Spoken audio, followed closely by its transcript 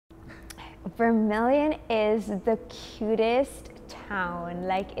Vermillion is the cutest town.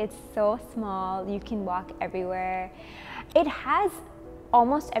 Like, it's so small, you can walk everywhere. It has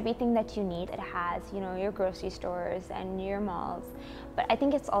almost everything that you need. It has, you know, your grocery stores and your malls, but I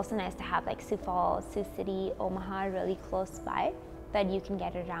think it's also nice to have like Sioux Falls, Sioux City, Omaha really close by that you can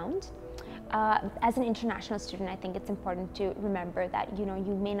get around. As an international student, I think it's important to remember that, you know,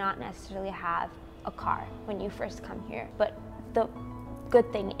 you may not necessarily have a car when you first come here, but the good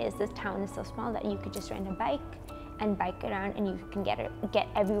thing is this town is so small that you could just rent a bike and bike around, and you can get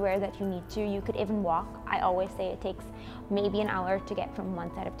everywhere that you need to. You could even walk. I always say it takes maybe an hour to get from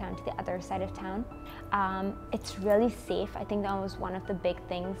one side of town to the other side of town. It's really safe. I think that was one of the big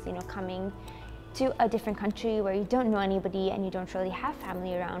things, you know, coming to a different country where you don't know anybody and you don't really have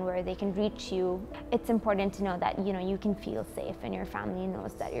family around where they can reach you. It's important to know that, you know, you can feel safe and your family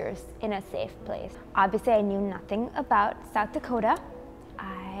knows that you're in a safe place. Obviously, I knew nothing about South Dakota.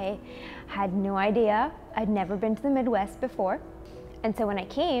 I had no idea. I'd never been to the Midwest before. And so when I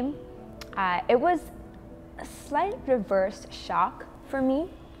came, it was a slight reverse shock for me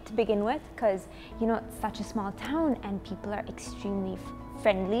to begin with, because, you know, it's such a small town and people are extremely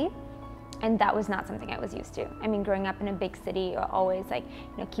friendly. And that was not something I was used to. I mean, growing up in a big city, you're always like,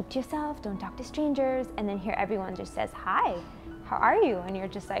 you know, keep to yourself, don't talk to strangers. And then here everyone just says, hi, how are you? And you're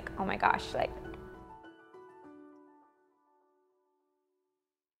just like, oh my gosh, like,